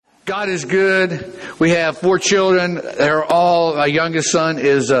God is good. We have 4 children. They're all, my youngest son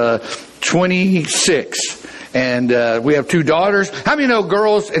is 26. And we have 2 daughters. How many know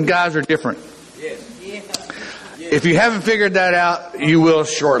girls and guys are different? Yes. If you haven't figured that out, you will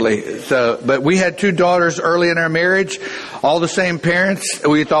shortly. But we had 2 daughters early in our marriage, all the same parents.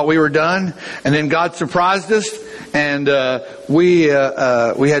 We thought we were done, and then God surprised us, and we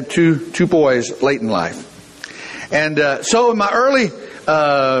had two boys late in life. And so in my early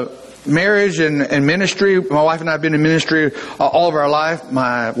marriage and ministry, my wife and I have been in ministry all of our life.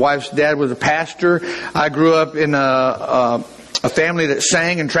 My wife's dad was a pastor. I grew up in a family that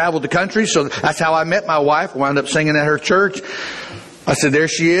sang and traveled the country, so that's how I met my wife. Wound up singing at her church. I said, there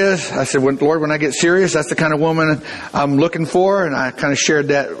she is. I said, Lord, when I get serious, that's the kind of woman I'm looking for. And I kind of shared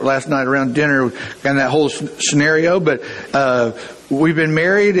that last night around dinner, kind of that whole scenario. But we've been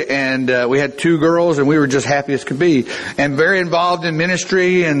married, and we had 2 girls, and we were just happy as could be. And very involved in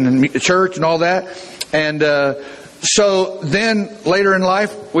ministry and church and all that. And so then later in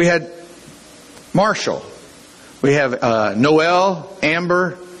life, we had Marshall. We have Noel,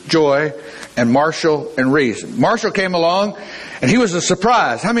 Amber, Joy, and Marshall and Reese. Marshall came along, and he was a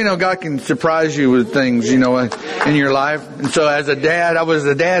surprise. How many know God can surprise you with things, in your life? And so as a dad, I was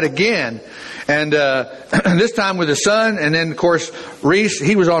a dad again. And this time with a son, and then, of course, Reese,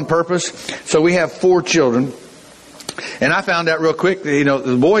 he was on purpose. So we have 4 children. And I found out real quick that,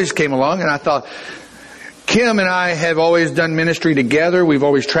 the boys came along, and I thought, Kim and I have always done ministry together. We've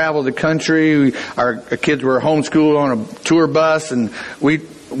always traveled the country. Our kids were homeschooled on a tour bus, and we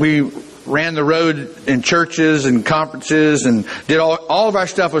ran the road in churches and conferences and did all of our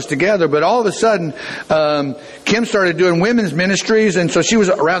stuff was together. But all of a sudden, Kim started doing women's ministries, and so she was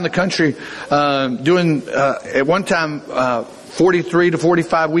around the country doing at one time 43 to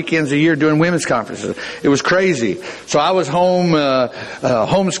 45 weekends a year doing women's conferences. It was crazy. So I was home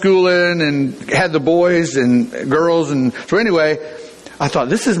homeschooling and had the boys and girls, and so anyway, I thought,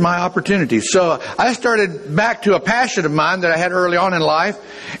 this is my opportunity. So I started back to a passion of mine that I had early on in life,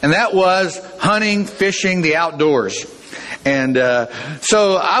 and that was hunting, fishing, the outdoors. And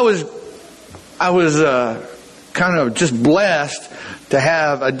so I was kind of just blessed to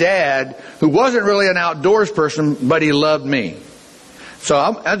have a dad who wasn't really an outdoors person, but he loved me. So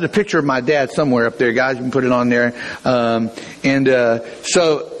I have a picture of my dad somewhere up there, guys. You can put it on there.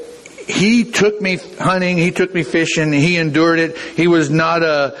 So he took me hunting. He took me fishing. He endured it. He was not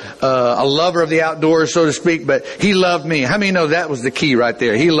a lover of the outdoors, so to speak, but he loved me. How many know that was the key right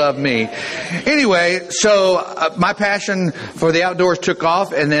there? He loved me. Anyway, so my passion for the outdoors took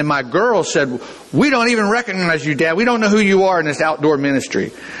off, and then my girls said, we don't even recognize you, Dad. We don't know who you are in this outdoor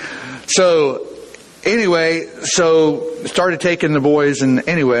ministry. So anyway, started taking the boys, and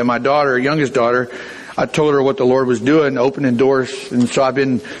anyway, my daughter, youngest daughter, I told her what the Lord was doing, opening doors. And so I've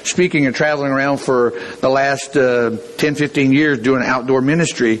been speaking and traveling around for the last 10, 15 years doing outdoor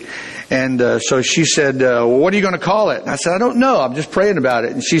ministry. And so she said, well, what are you going to call it? And I said, I don't know. I'm just praying about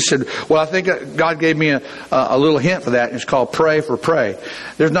it. And she said, well, I think God gave me a little hint for that. And it's called Pray for Prey.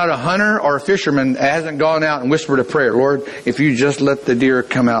 There's not a hunter or a fisherman that hasn't gone out and whispered a prayer. Lord, if you just let the deer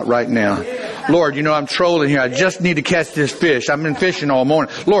come out right now. Lord, I'm trolling here. I just need to catch this fish. I've been fishing all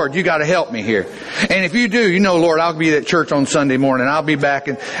morning. Lord, you got to help me here. And if you do, Lord, I'll be at church on Sunday morning. I'll be back,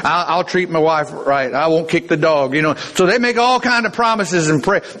 and I'll treat my wife right. I won't kick the dog, So they make all kind of promises and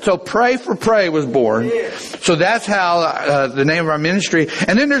pray. So Pray for Prey was born. So that's how the name of our ministry.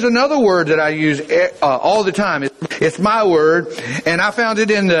 And then there's another word that I use all the time. It's my word, and I found it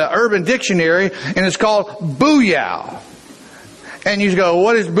in the Urban Dictionary, and it's called booyah. And you go,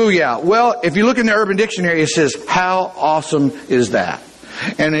 what is booyah? Well, if you look in the Urban Dictionary, it says, how awesome is that?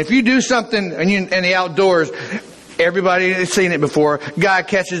 And if you do something in the outdoors, everybody has seen it before. Guy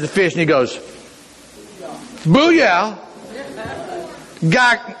catches the fish and he goes, booyah.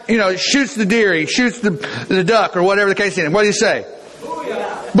 Guy, shoots the deer, he shoots the duck or whatever the case is. What do you say?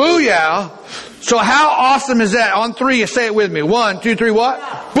 Booyah. Booyah. So how awesome is that? On 3, you say it with me. 1, 2, 3, what?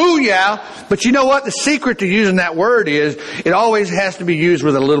 Booyah. But you know what? The secret to using that word is it always has to be used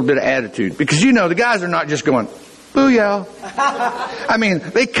with a little bit of attitude. Because the guys are not just going, booyah. I mean,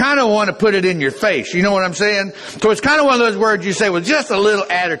 they kind of want to put it in your face. You know what I'm saying? So it's kind of one of those words you say with just a little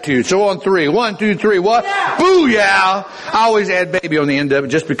attitude. So on 3, 1, 2, 3, what? Yeah. Booyah. I always add baby on the end of it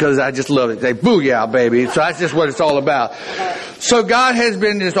just because I just love it. They booyah, baby. So that's just what it's all about. So God has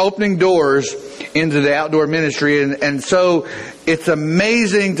been just opening doors into the outdoor ministry, and so it's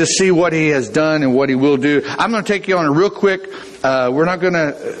amazing to see what He has done and what He will do. I'm going to take you on a real quick, we're not going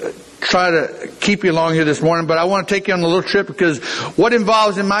to try to keep you along here this morning, but I want to take you on a little trip, because what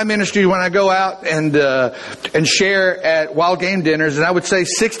involves in my ministry when I go out and share at wild game dinners, and I would say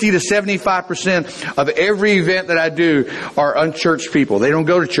 60 to 75% of every event that I do are unchurched people. They don't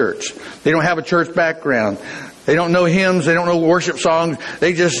go to church. They don't have a church background. They don't know hymns. They don't know worship songs.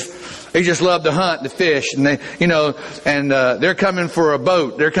 They just love to hunt, to fish, and they're coming for a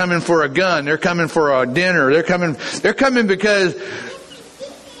boat. They're coming for a gun. They're coming for a dinner. They're coming because,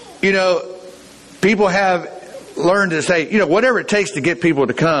 people have learned to say, whatever it takes to get people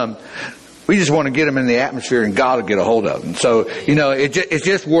to come, we just want to get them in the atmosphere, and God will get a hold of them. So, it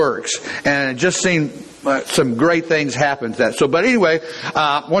just works. And just seen some great things happen to that. So, but anyway,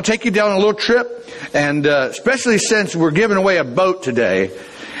 I want to take you down a little trip, and especially since we're giving away a boat today,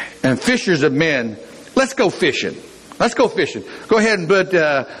 and fishers of men, let's go fishing. Let's go fishing. Go ahead and put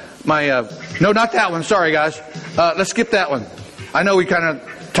no, not that one. Sorry, guys. Let's skip that one. I know we kind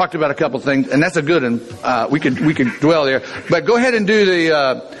of talked about a couple things, and that's a good one. We could dwell there. But go ahead and do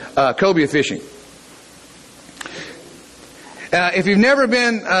the cobia fishing. If you've never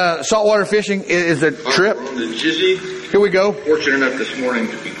been saltwater fishing, it is a trip. Here we go. Fortunate enough this morning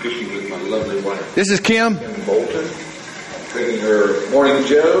to be fishing with my lovely wife. This is Kim. In Bolton. Drinking her morning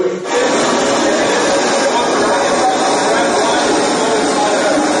Joe.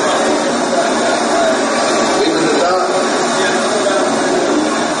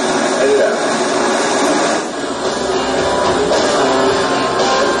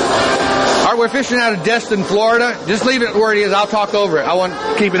 We're fishing out of Destin, Florida. Just leave it where it is. I'll talk over it. I want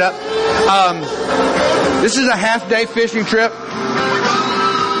to keep it up. This is a half-day fishing trip.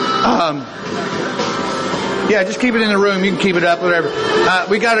 Just keep it in the room. You can keep it up, whatever.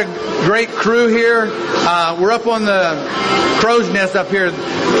 We got a great crew here. We're up on the crow's nest up here.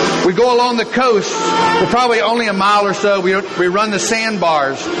 We go along the coast. We're probably only a mile or so. We run the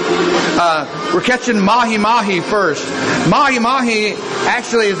sandbars. We're catching mahi-mahi first. Mahi-mahi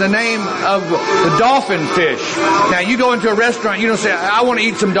actually is the name of the dolphin fish. Now, you go into a restaurant, you don't say, I want to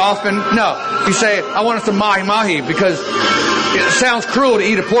eat some dolphin. No. You say, I want some mahi-mahi, because it sounds cruel to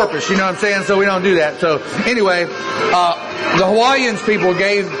eat a porpoise, you know what I'm saying? So we don't do that. So anyway, the Hawaiians people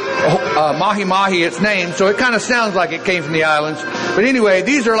gave mahi-mahi its name, so it kind of sounds like it came from the islands. But anyway,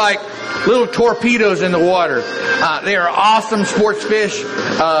 these are like little torpedoes in the water. They are awesome sports fish.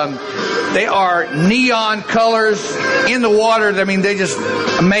 They are neon colors in the water. I mean, they just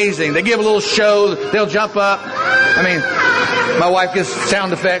amazing. They give a little show. They'll jump up. I mean, my wife gives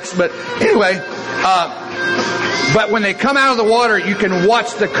sound effects, but anyway, but when they come out of the water, you can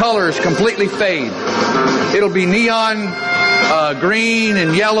watch the colors completely fade. It'll be neon green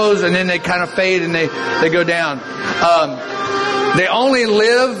and yellows, and then they kind of fade and they go down. They only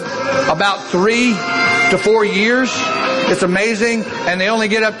live about 3 to 4 years. It's amazing. And they only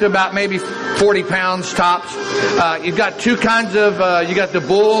get up to about maybe 40 pounds tops. You've got two kinds of, you got the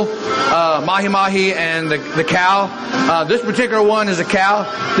bull, mahi-mahi, and the cow. This particular one is a cow.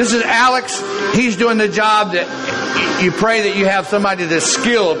 This is Alex. He's doing the job that you pray that you have somebody that's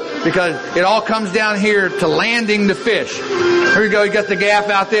skilled, because it all comes down here to landing the fish. Here we go. You got the gaff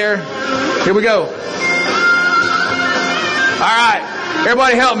out there. Here we go. All right.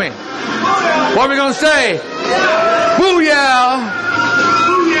 Everybody help me. What are we going to say? Booyah!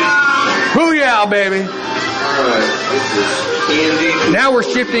 Booyah, baby. Now we're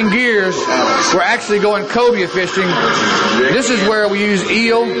shifting gears. We're actually going cobia fishing. This is where we use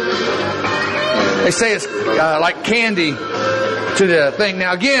eel. They say it's like candy to the thing.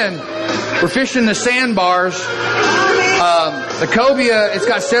 Now again, we're fishing the sandbars. The cobia, it's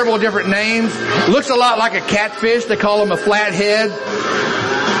got several different names. It looks a lot like a catfish. They call them a flathead.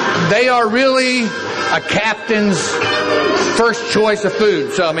 They are really a captain's first choice of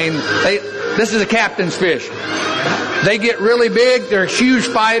food. So, I mean, this is a captain's fish. They get really big. They're huge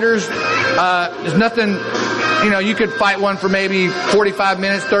fighters. There's nothing, you could fight one for maybe 45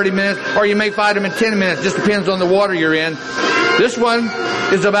 minutes, 30 minutes, or you may fight them in 10 minutes. Just depends on the water you're in. This one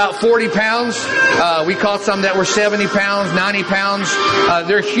is about 40 pounds. We caught some that were 70 pounds, 90 pounds.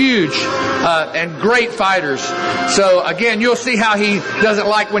 They're huge and great fighters. So again, you'll see how he doesn't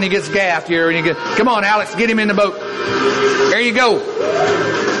like when he gets gaffed here. And you go, come on, Alex, get him in the boat. There you go.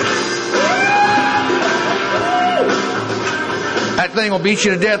 That thing will beat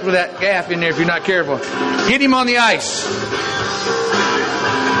you to death with that gaff in there if you're not careful. Get him on the ice.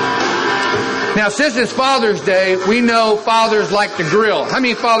 Now, since it's Father's Day, we know fathers like to grill. How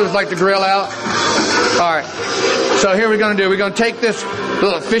many fathers like to grill out? All right. So here we're going to do. We're going to take this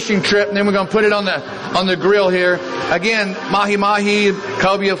little fishing trip, and then we're going to put it on the grill here. Again, mahi-mahi,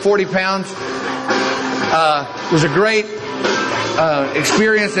 cobia, 40 pounds. It was a great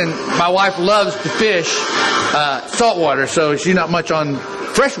experience, and my wife loves to fish saltwater, so she's not much on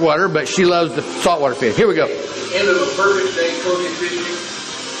freshwater, but she loves the saltwater fish. Here we go. End of a perfect day cooking fishing.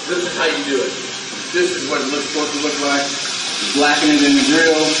 This is how you do it. This is what it looks supposed to look like. You blacken it in the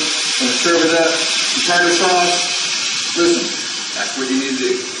grill. Gonna serve it up. Tartar sauce. Listen, that's what you need to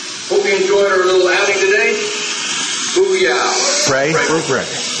do. Hope you enjoyed our little outing today. Booyah. Pray. We'll pray.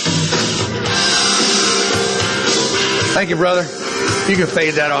 Thank you, brother. You can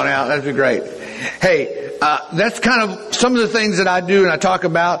fade that on out. That'd be great. Hey, that's kind of some of the things that I do and I talk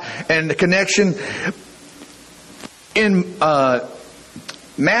about, and the connection. In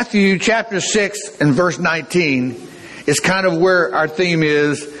Matthew chapter 6 and verse 19 is kind of where our theme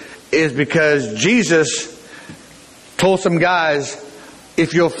is because Jesus told some guys,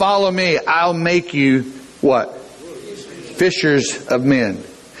 if you'll follow me, I'll make you what? Fishers of men.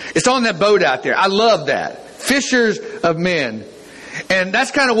 It's on that boat out there. I love that. Fishers of men. And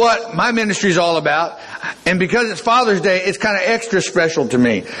that's kind of what my ministry is all about. And because it's Father's Day, it's kind of extra special to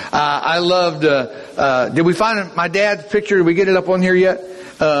me. I loved, did we find my dad's picture? Did we get it up on here yet?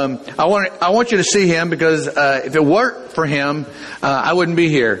 I want you to see him because, if it weren't for him, I wouldn't be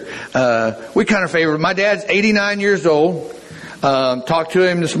here. We kind of favor. My dad's 89 years old. Talked to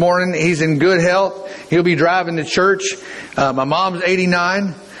him this morning. He's in good health. He'll be driving to church. My mom's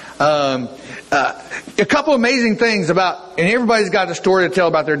 89. A couple amazing things about, and everybody's got a story to tell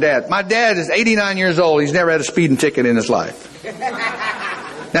about their dad. My dad is 89 years old. He's never had a speeding ticket in his life.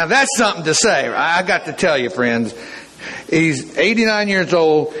 Now that's something to say. I got to tell you, friends. He's 89 years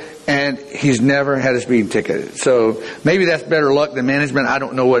old and he's never had a speeding ticket. So maybe that's better luck than management. I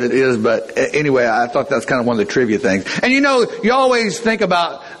don't know what it is, but anyway, I thought that's kind of one of the trivia things. And you always think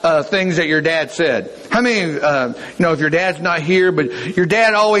about things that your dad said. How many, if your dad's not here, but your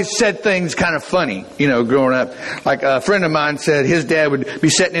dad always said things kind of funny, growing up. Like a friend of mine said his dad would be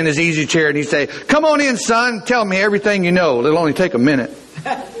sitting in his easy chair and he'd say, "Come on in, son, tell me everything you know. It'll only take a minute."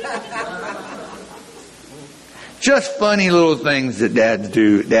 Just funny little things that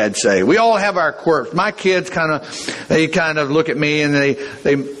dads say. We all have our quirks. My kids kind of look at me and they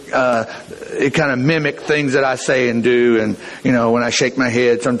kind of mimic things that I say and do. And, when I shake my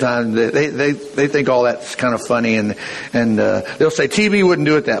head, sometimes they think all that's kind of funny and they'll say, "TV wouldn't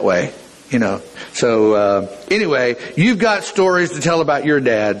do it that way," So, anyway, you've got stories to tell about your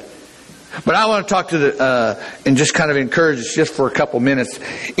dad. But I want to talk to and just kind of encourage us just for a couple minutes.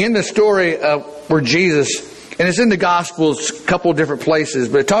 In the story where Jesus, and it's in the Gospels, a couple of different places,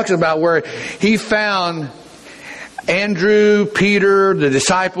 but it talks about where he found Andrew, Peter, the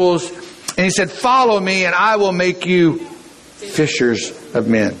disciples, and he said, "Follow me and I will make you fishers of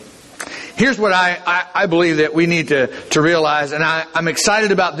men." Here's what I believe that we need to realize, and I'm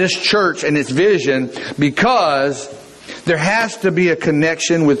excited about this church and its vision because there has to be a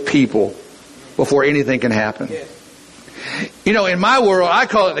connection with people before anything can happen. In my world, I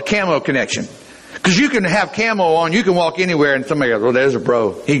call it the camo connection. Because you can have camo on, you can walk anywhere and somebody goes, "Well, there's a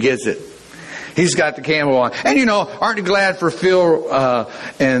bro. He gets it. He's got the camo on." And aren't you glad for Phil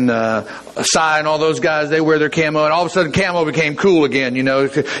and Cy and all those guys? They wear their camo, and all of a sudden camo became cool again.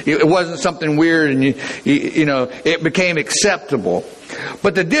 It wasn't something weird, and it became acceptable.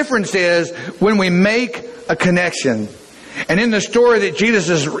 But the difference is when we make a connection. And in the story that Jesus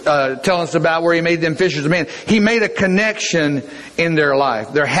is telling us about where he made them fishers of men, he made a connection in their life.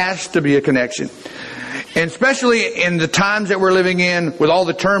 There has to be a connection. And especially in the times that we're living in with all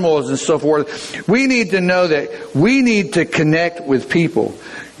the turmoils and so forth, we need to know that we need to connect with people.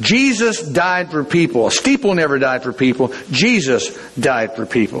 Jesus died for people. A steeple never died for people. Jesus died for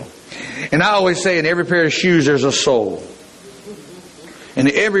people. And I always say in every pair of shoes there's a soul.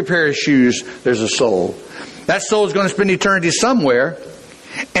 In every pair of shoes there's a soul. That soul is going to spend eternity somewhere.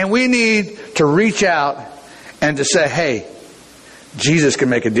 And we need to reach out and to say, "Hey, Jesus can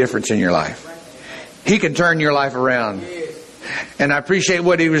make a difference in your life. He can turn your life around." And I appreciate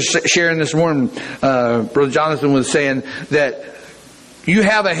what he was sharing this morning. Brother Jonathan was saying that you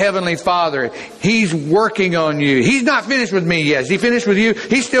have a heavenly Father. He's working on you. He's not finished with me yet. Is he finished with you?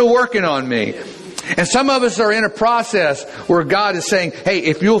 He's still working on me. And some of us are in a process where God is saying, "Hey,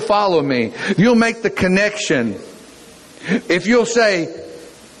 if you'll follow me, you'll make the connection. If you'll say,"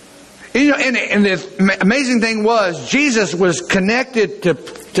 and the amazing thing was Jesus was connected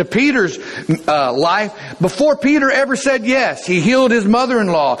to Peter's life before Peter ever said yes. He healed his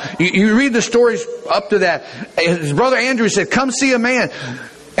mother-in-law. You read the stories up to that. His brother Andrew said, "Come see a man."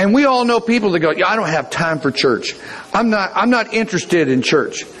 And we all know people that go, "I don't have time for church. I'm not interested in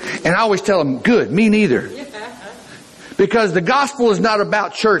church." And I always tell them, "Good, me neither." Because the gospel is not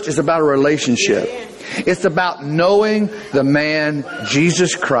about church, it's about a relationship. It's about knowing the man,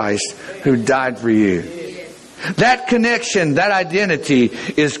 Jesus Christ, who died for you. That connection, that identity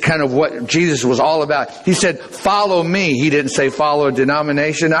is kind of what Jesus was all about. He said, follow me. He didn't say follow a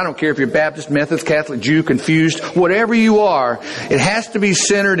denomination. I don't care if you're Baptist, Methodist, Catholic, Jew, confused, whatever you are. It has to be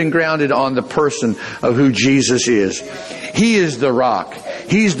centered and grounded on the person of who Jesus is. He is the rock.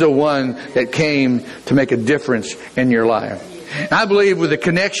 He's the one that came to make a difference in your life. I believe with the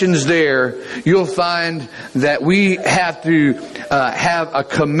connections there, you'll find that we have to have a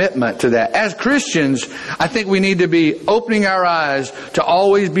commitment to that. As Christians, I think we need to be opening our eyes to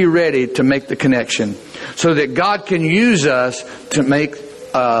always be ready to make the connection so that God can use us to make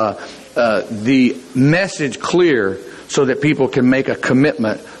the message clear so that people can make a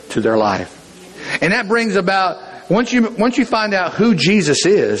commitment to their life. And that brings about, once you find out who Jesus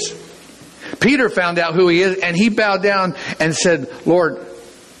is, Peter found out who he is, and he bowed down and said, Lord,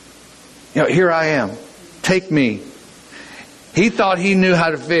 here I am. Take me. He thought he knew how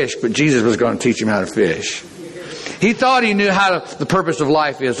to fish, but Jesus was going to teach him how to fish. He thought he knew the purpose of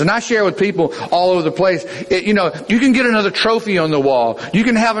life is. And I share with people all over the place, you can get another trophy on the wall. You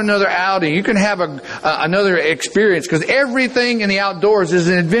can have another outing. You can have another experience, because everything in the outdoors is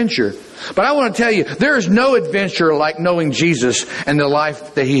an adventure. But I want to tell you, there is no adventure like knowing Jesus and the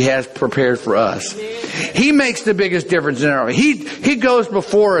life that He has prepared for us. He makes the biggest difference in our life. He goes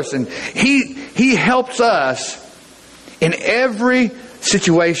before us, and He helps us in every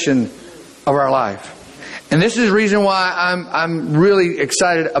situation of our life. And this is the reason why I'm really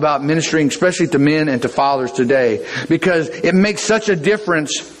excited about ministering, especially to men and to fathers today, because it makes such a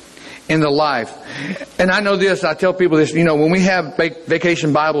difference in the life. And I know this, I tell people this, when we have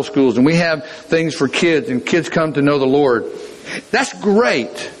vacation Bible schools and we have things for kids and kids come to know the Lord, that's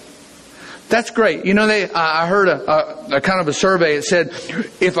great. That's great. I heard a kind of a survey. It said,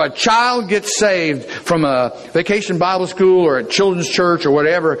 if a child gets saved from a vacation Bible school or a children's church or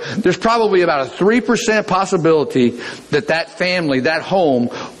whatever, there's probably about a 3% possibility that family, that home,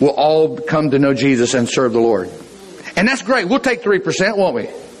 will all come to know Jesus and serve the Lord. And that's great. We'll take 3%, won't we?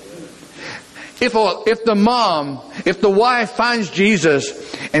 If the wife finds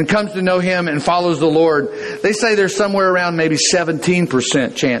Jesus and comes to know Him and follows the Lord, they say there's somewhere around maybe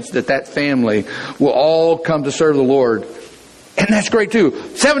 17% chance that family will all come to serve the Lord. And that's great too.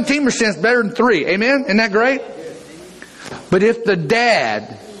 17% is better than 3. Amen? Isn't that great? But if the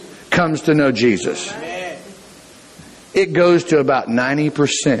dad comes to know Jesus, it goes to about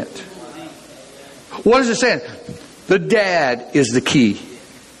 90%. What is it saying? The dad is the key.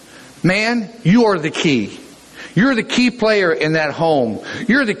 Man, you are the key. You're the key player in that home.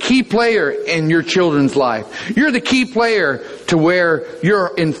 You're the key player in your children's life. You're the key player to where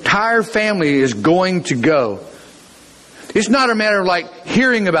your entire family is going to go. It's not a matter of like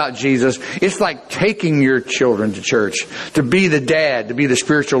hearing about Jesus. It's like taking your children to church, to be the dad, to be the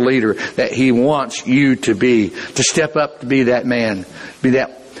spiritual leader that He wants you to be, to step up to be that man, be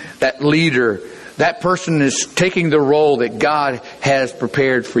that leader. That person is taking the role that God has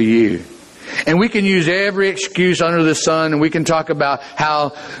prepared for you. And we can use every excuse under the sun, and we can talk about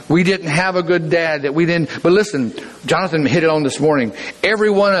how we didn't have a good dad, that we didn't. But listen, Jonathan hit it on this morning. Every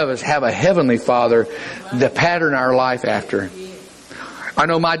one of us have a heavenly Father that pattern our life after. I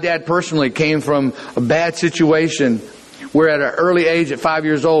know my dad personally came from a bad situation where at an early age, at 5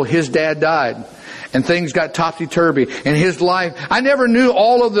 years old, his dad died. And things got topsy-turvy in his life. I never knew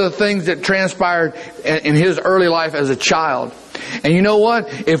all of the things that transpired in his early life as a child. And you know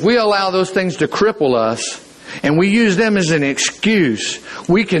what? If we allow those things to cripple us, and we use them as an excuse,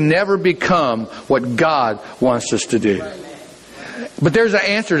 we can never become what God wants us to do. But there's an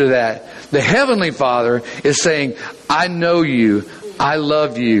answer to that. The Heavenly Father is saying, I know you. I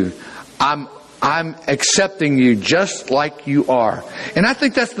love you. I'm accepting you just like you are. And I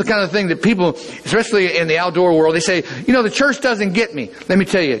think that's the kind of thing that people, especially in the outdoor world, they say, the church doesn't get me. Let me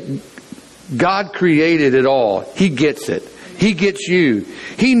tell you, God created it all. He gets it. He gets you.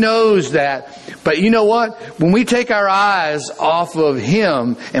 He knows that. But you know what? When we take our eyes off of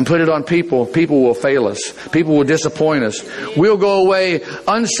Him and put it on people will fail us. People will disappoint us. We'll go away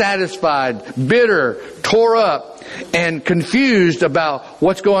unsatisfied, bitter, tore up, and confused about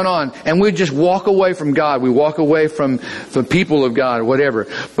what's going on. And we just walk away from God. We walk away from the people of God, whatever.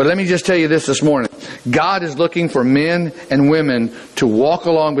 But let me just tell you this morning. God is looking for men and women to walk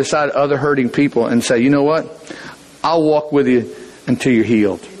along beside other hurting people and say, you know what? I'll walk with you until you're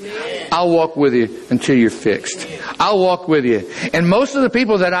healed. I'll walk with you until you're fixed. I'll walk with you. And most of the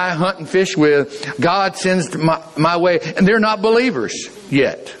people that I hunt and fish with, God sends my way, and they're not believers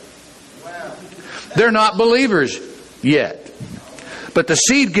yet. They're not believers yet. But the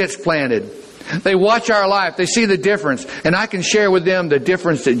seed gets planted. They watch our life. They see the difference. And I can share with them the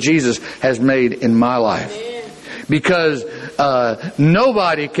difference that Jesus has made in my life. Because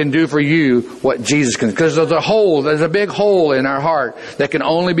nobody can do for you what Jesus can. Because there's a big hole in our heart that can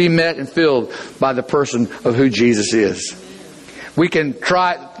only be met and filled by the person of who Jesus is. We can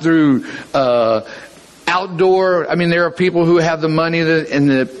try it through outdoor. I mean, there are people who have the money and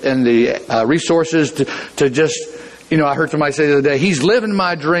the resources to just, I heard somebody say the other day, he's living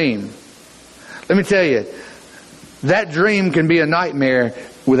my dream. Let me tell you, that dream can be a nightmare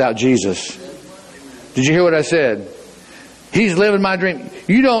without Jesus. Did you hear what I said? He's living my dream.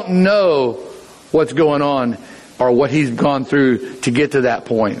 You don't know what's going on or what he's gone through to get to that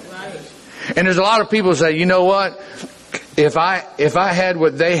point. And there's a lot of people who say, you know what? If I had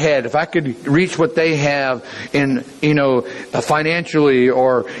what they had, if I could reach what they have in, financially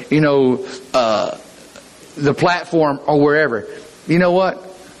or, the platform or wherever, you know what?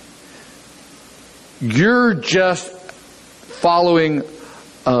 You're just following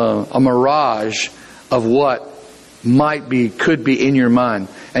a mirage of what could be in your mind.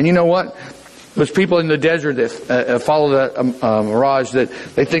 And you know what? There's people in the desert that follow that mirage that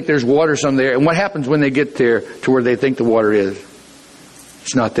they think there's water somewhere. And what happens when they get there to where they think the water is?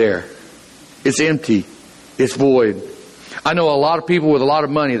 It's not there. It's empty. It's void. I know a lot of people with a lot of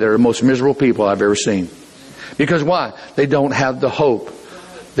money that are the most miserable people I've ever seen. Because why? They don't have the hope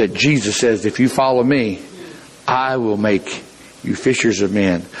that Jesus says, if you follow me, I will make you fishers of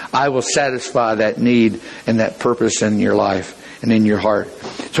men. I will satisfy that need and that purpose in your life and in your heart.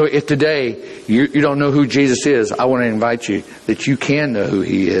 So if today you don't know who Jesus is, I want to invite you that you can know who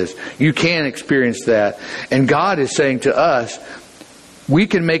He is. You can experience that. And God is saying to us, we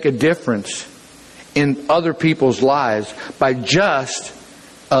can make a difference in other people's lives by just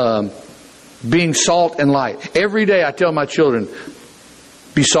being salt and light. Every day I tell my children,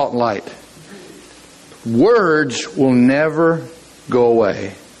 be salt and light. Words will never go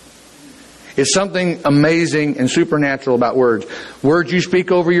away. It's something amazing and supernatural about words. Words you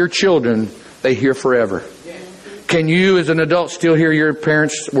speak over your children, they hear forever. Can you as an adult still hear your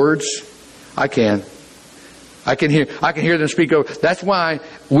parents' words? I can. I can hear them speak over. That's why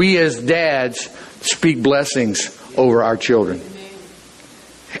we as dads speak blessings over our children.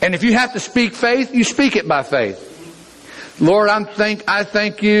 And if you have to speak faith, you speak it by faith. Lord, I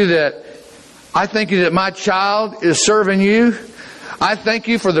thank you that my child is serving you. I thank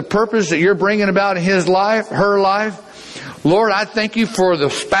you for the purpose that you're bringing about in his life, her life. Lord, I thank you for the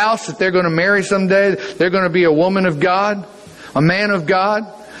spouse that they're going to marry someday. They're going to be a woman of God, a man of God.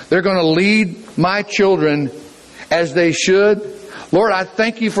 They're going to lead my children as they should. Lord, I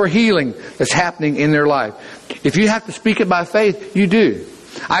thank you for healing that's happening in their life. If you have to speak it by faith, you do.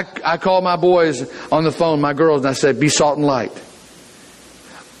 I call my boys on the phone, my girls, and I said, be salt and light.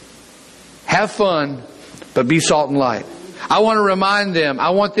 Have fun, but be salt and light. I want to remind them. I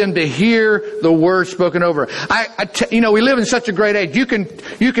want them to hear the word spoken over. We live in such a great age. You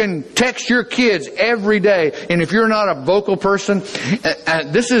can text your kids every day, and if you're not a vocal person,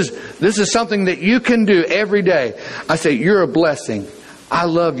 this is something that you can do every day. I say, you're a blessing. I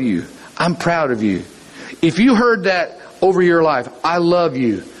love you. I'm proud of you. If you heard that over your life, I love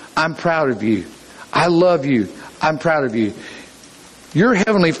you. I'm proud of you. I love you. I'm proud of you. Your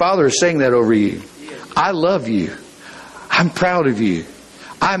Heavenly Father is saying that over you. I love you. I'm proud of you.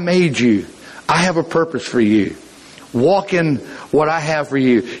 I made you. I have a purpose for you. Walk in what I have for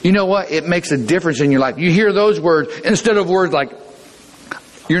you. You know what? It makes a difference in your life. You hear those words instead of words like,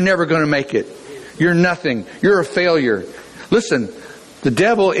 you're never going to make it. You're nothing. You're a failure. Listen, the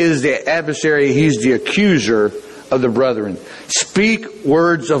devil is the adversary. He's the accuser of the brethren. Speak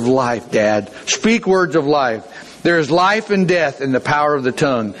words of life, Dad. Speak words of life. There is life and death in the power of the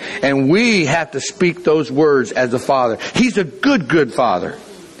tongue. And we have to speak those words as a father. He's a good, good father.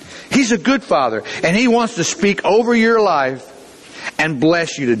 He's a good father. And He wants to speak over your life and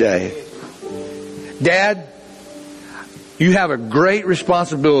bless you today. Dad, you have a great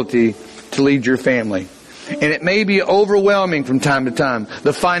responsibility to lead your family. And it may be overwhelming from time to time.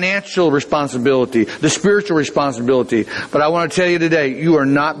 The financial responsibility, the spiritual responsibility. But I want to tell you today, you are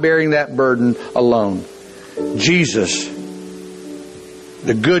not bearing that burden alone. Jesus,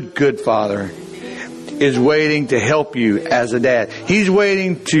 the good, good Father, is waiting to help you as a dad. He's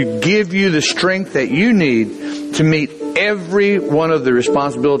waiting to give you the strength that you need to meet every one of the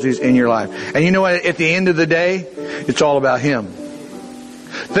responsibilities in your life. And you know what? At the end of the day, it's all about Him.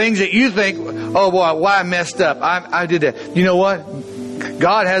 Things that you think, oh boy, why I messed up. I did that. You know what?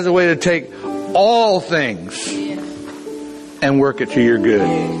 God has a way to take all things and work it to your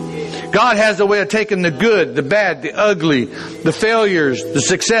good. God has a way of taking the good, the bad, the ugly, the failures, the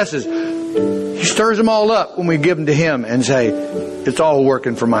successes. He stirs them all up when we give them to Him and say, it's all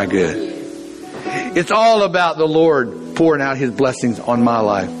working for my good. It's all about the Lord pouring out His blessings on my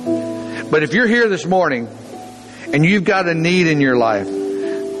life. But if you're here this morning and you've got a need in your life,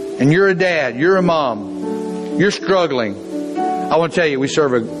 and you're a dad, you're a mom, you're struggling, I want to tell you, we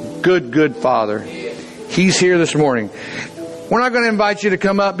serve a good, good Father. He's here this morning. We're not going to invite you to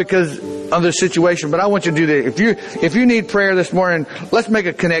come up because of the situation, but I want you to do that. If you need prayer this morning, let's make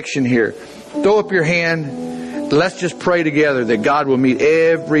a connection here. Throw up your hand. Let's just pray together that God will meet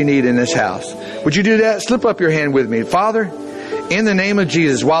every need in this house. Would you do that? Slip up your hand with me. Father, in the name of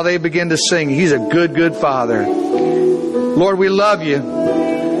Jesus, while they begin to sing, He's a good, good Father. Lord, we love You.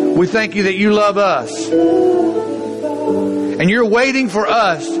 We thank You that You love us. And You're waiting for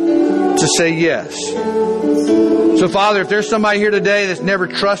us to say yes. So, Father, if there's somebody here today that's never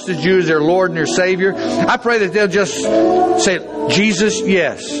trusted You as their Lord and their Savior, I pray that they'll just say, Jesus,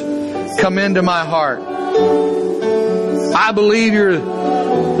 yes. Come into my heart. I believe You're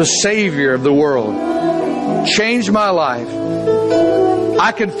the Savior of the world. Change my life.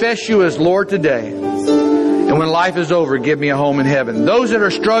 I confess You as Lord today. And when life is over, give me a home in heaven. Those that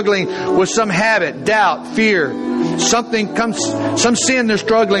are struggling with some habit, doubt, fear, some sin they're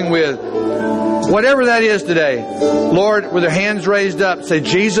struggling with, whatever that is today, Lord, with their hands raised up, say,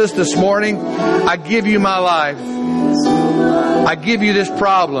 Jesus, this morning, I give You my life. I give You this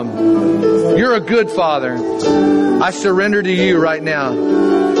problem. You're a good Father. I surrender to You right now.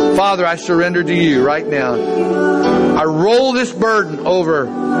 Father, I surrender to You right now. I roll this burden over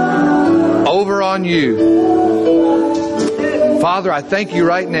on You. Father, I thank You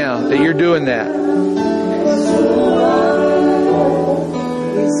right now that You're doing that.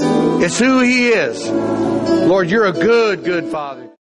 It's who He is. Lord, You're a good, good Father.